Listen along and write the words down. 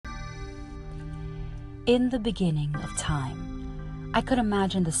In the beginning of time, I could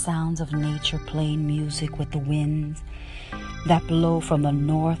imagine the sounds of nature playing music with the winds that blow from the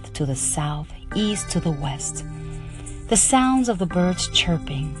north to the south, east to the west. The sounds of the birds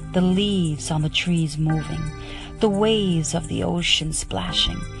chirping, the leaves on the trees moving, the waves of the ocean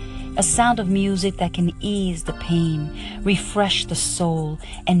splashing. A sound of music that can ease the pain, refresh the soul,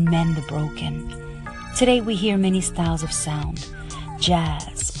 and mend the broken. Today we hear many styles of sound: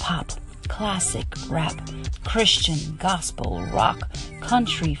 jazz, pop, classic, rap, Christian, gospel, rock,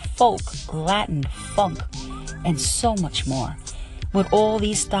 country, folk, Latin, funk, and so much more. With all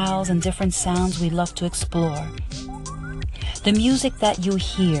these styles and different sounds, we love to explore. The music that you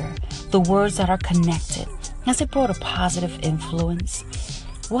hear, the words that are connected, has it brought a positive influence?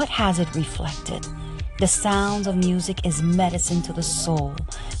 What has it reflected? The sounds of music is medicine to the soul.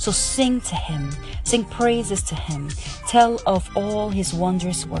 So sing to Him, sing praises to Him, tell of all His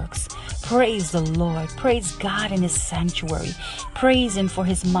wondrous works. Praise the Lord, praise God in His sanctuary, praise Him for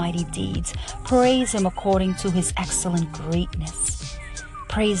His mighty deeds, praise Him according to His excellent greatness.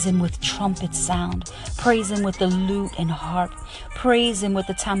 Praise Him with trumpet sound, praise Him with the lute and harp, praise Him with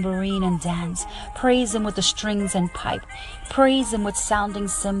the tambourine and dance, praise Him with the strings and pipe, praise Him with sounding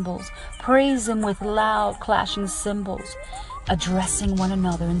cymbals, praise Him with loud clashing cymbals, addressing one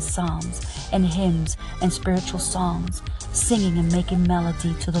another in psalms and hymns and spiritual songs, singing and making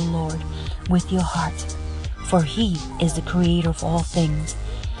melody to the Lord with your heart. For He is the creator of all things.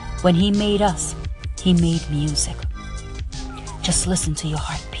 When He made us, He made music. Just listen to your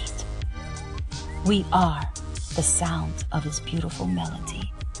heartbeat. We are the sound of His beautiful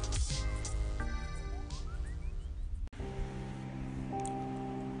melody.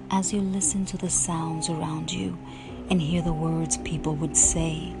 As you listen to the sounds around you and hear the words people would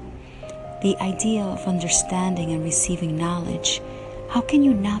say, the idea of understanding and receiving knowledge, how can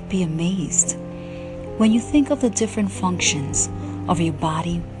you not be amazed? When you think of the different functions of your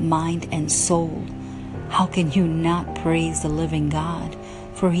body, mind, and soul, how can you not praise the living God?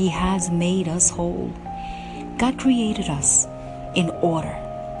 For He has made us whole. God created us in order.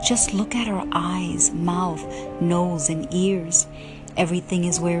 Just look at our eyes, mouth, nose, and ears. Everything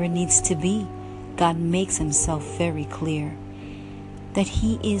is where it needs to be. God makes Himself very clear that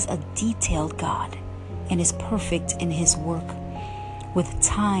He is a detailed God and is perfect in His work. With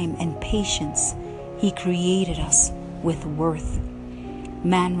time and patience, He created us with worth.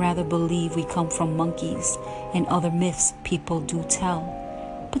 Man rather believe we come from monkeys and other myths people do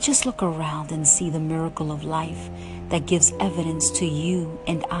tell. But just look around and see the miracle of life that gives evidence to you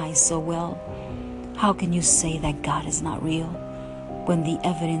and I so well. How can you say that God is not real when the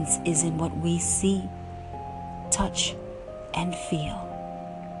evidence is in what we see, touch, and feel?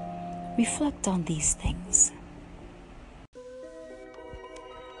 Reflect on these things.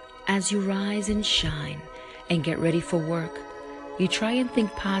 As you rise and shine and get ready for work, you try and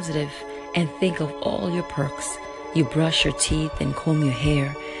think positive and think of all your perks. You brush your teeth and comb your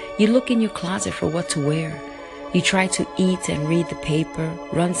hair. You look in your closet for what to wear. You try to eat and read the paper,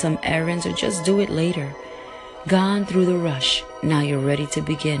 run some errands, or just do it later. Gone through the rush, now you're ready to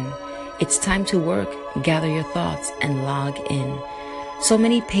begin. It's time to work, gather your thoughts, and log in. So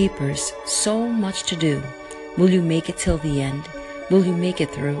many papers, so much to do. Will you make it till the end? Will you make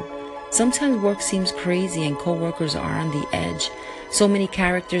it through? Sometimes work seems crazy and coworkers are on the edge. So many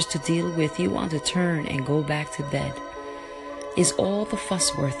characters to deal with, you want to turn and go back to bed. Is all the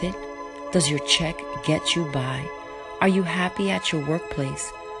fuss worth it? Does your check get you by? Are you happy at your workplace?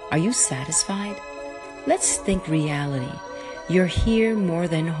 Are you satisfied? Let's think reality. You're here more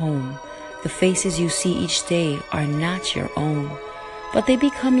than home. The faces you see each day are not your own, but they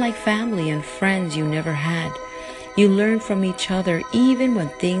become like family and friends you never had. You learn from each other even when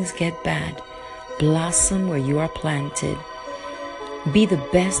things get bad. Blossom where you are planted. Be the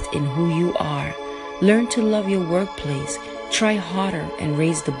best in who you are. Learn to love your workplace. Try harder and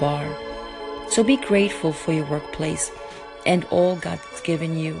raise the bar. So be grateful for your workplace and all God's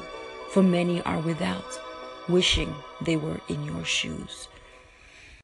given you, for many are without, wishing they were in your shoes.